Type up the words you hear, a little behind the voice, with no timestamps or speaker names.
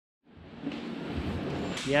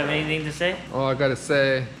You have anything to say? All I gotta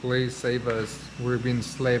say, please save us. We're being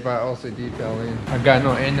slaved by OCDetailing. I got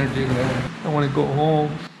no energy left. I wanna go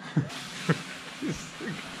home.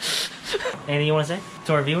 Anything you want to say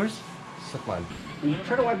to our viewers? You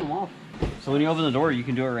try to wipe them off. So when you open the door, you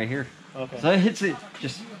can do it right here. Okay. So it hits it,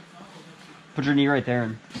 just put your knee right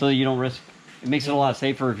there so you don't risk. It makes it a lot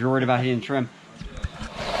safer if you're worried about hitting trim.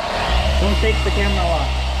 Don't take the camera off.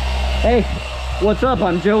 Hey, what's up?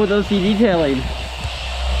 I'm Joe with OCDetailing.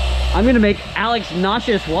 I'm gonna make Alex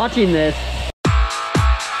nauseous watching this.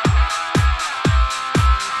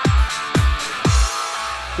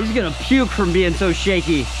 He's gonna puke from being so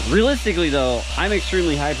shaky. Realistically though, I'm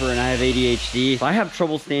extremely hyper and I have ADHD. So I have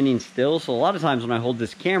trouble standing still. So a lot of times when I hold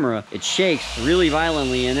this camera, it shakes really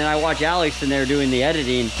violently. And then I watch Alex in there doing the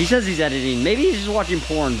editing. He says he's editing. Maybe he's just watching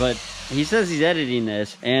porn, but he says he's editing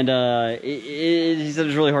this. And he said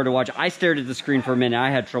it's really hard to watch. I stared at the screen for a minute. I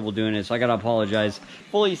had trouble doing it, so I gotta apologize.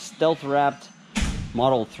 Fully stealth wrapped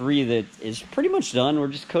Model 3 that is pretty much done. We're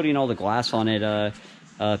just coating all the glass on it.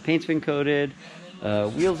 Paint's been coated.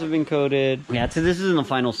 Wheels have been coated. Yeah, so this is in the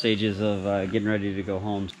final stages of getting ready to go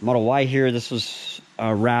home. Model Y here, this was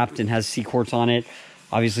wrapped and has CQuartz on it.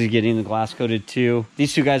 Obviously getting the glass coated too.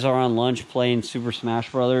 These two guys are on lunch playing Super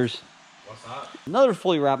Smash Brothers. What's that? Another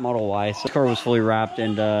fully wrapped Model Y. So this car was fully wrapped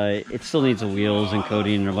and it still needs the wheels and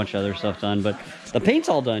coating and a bunch of other stuff done, but the paint's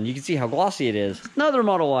all done. You can see how glossy it is. Another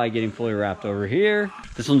Model Y getting fully wrapped over here.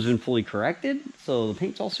 This one's been fully corrected, so the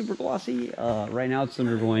paint's all super glossy. Right now it's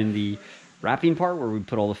undergoing the wrapping part where we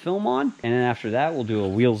put all the film on, and then after that we'll do a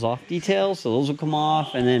wheels off detail, so those will come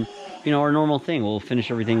off, and then you know our normal thing, we'll finish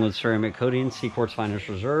everything with ceramic coating, CQuartz Finest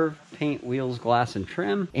Reserve, paint, wheels, glass, and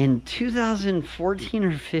trim. In 2014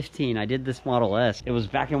 or 15 I did this Model S. It was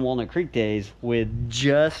back in Walnut Creek days with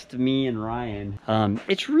just me and Ryan.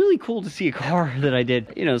 It's really cool to see a car that I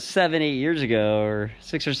did, you know, 7-8 years ago, or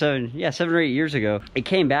 6 or 7, yeah, 7 or 8 years ago. It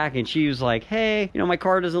came back and she was like, hey, you know, my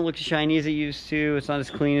car doesn't look as shiny as it used to, it's not as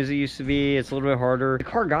clean as it used to be, it's a little bit harder. The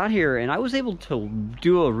car got here and I was able to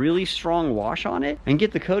do a really strong wash on it and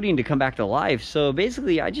get the coating to come back to life. So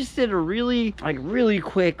basically I just did a really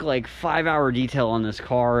quick 5-hour detail on this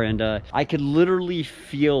car, and I could literally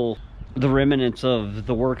feel the remnants of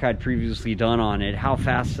the work I'd previously done on it, how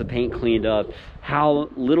fast the paint cleaned up, how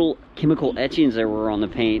little chemical etchings there were on the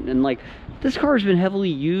paint, and this car has been heavily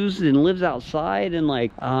used and lives outside, and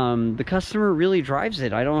the customer really drives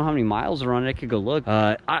it. I don't know how many miles are on it. I could go look.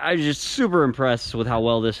 I was just super impressed with how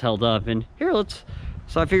well this held up. And here,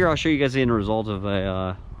 so I figure I'll show you guys the end result of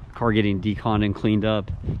a car getting deconned and cleaned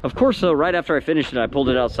up. Of course, so right after I finished it, I pulled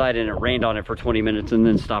it outside and it rained on it for 20 minutes and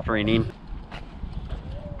then stopped raining.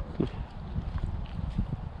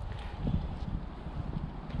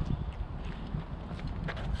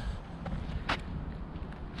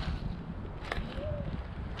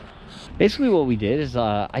 Basically what we did is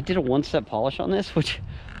I did a one-step polish on this, which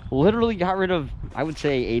literally got rid of, I would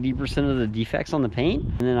say, 80% of the defects on the paint.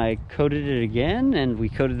 And then I coated it again, and we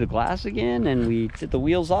coated the glass again, and we did the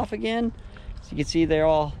wheels off again. So you can see they're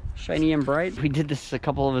all shiny and bright. We did this, a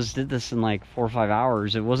couple of us did this in 4 or 5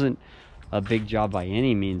 hours. It wasn't a big job by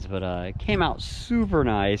any means, but it came out super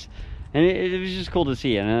nice. And it was just cool to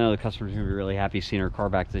see. And I know the customer's gonna be really happy seeing her car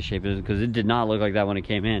back to the shape it is, because it did not look like that when it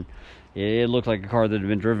came in. It looked like a car that had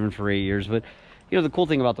been driven for 8 years, but you know, the cool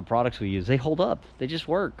thing about the products we use, they hold up. They just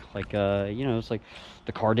work. You know, it's like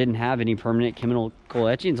the car didn't have any permanent chemical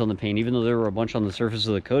etchings on the paint, even though there were a bunch on the surface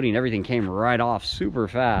of the coating. Everything came right off super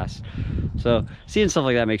fast. So seeing stuff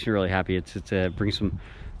like that makes me really happy. It brings some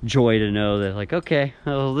joy to know that, okay,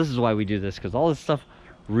 oh, this is why we do this, because all this stuff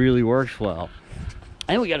really works well.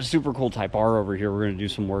 And we got a super cool Type R over here. We're going to do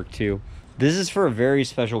some work too. This is for a very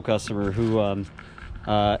special customer who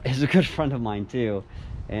is a good friend of mine too.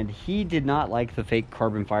 And he did not like the fake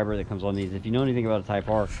carbon fiber that comes on these. If you know anything about a Type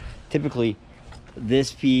R, typically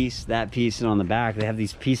this piece, that piece, and on the back, they have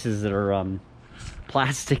these pieces that are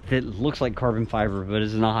plastic that looks like carbon fiber, but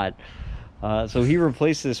is not. So he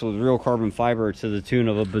replaced this with real carbon fiber to the tune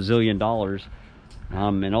of $1 bazillion.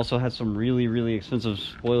 And also had some really expensive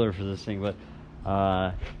spoiler for this thing, but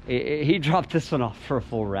he dropped this one off for a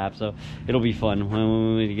full wrap, so it'll be fun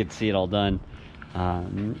when we get to see it all done.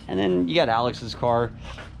 And then you got Alex's car.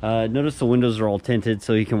 Notice the windows are all tinted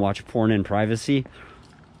so he can watch porn in privacy.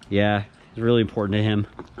 Yeah, it's really important to him.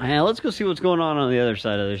 Let's go see what's going on the other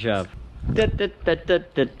side of the shop.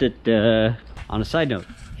 On a side note,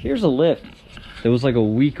 here's a lift that was a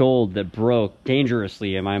week old that broke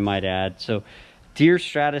dangerously, I might add. So dear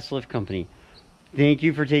Stratus Lift Company, thank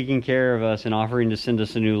you for taking care of us and offering to send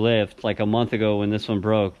us a new lift a month ago when this one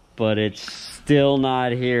broke, but it's still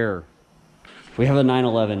not here. We have a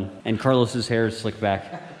 911 and Carlos's hair is slicked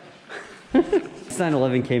back. This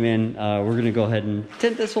 911 came in. We're gonna go ahead and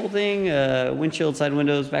tint this whole thing. Windshield, side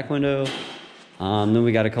windows, back window. Then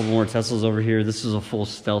we got a couple more Teslas over here. This is a full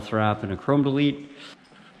stealth wrap and a chrome delete.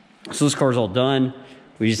 So this car's all done.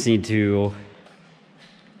 We just need to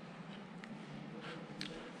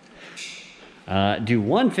do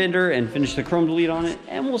one fender and finish the chrome delete on it,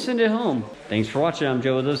 and we'll send it home. Thanks for watching. I'm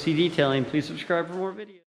Joe with OCDetailing. Please subscribe for more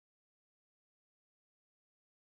videos.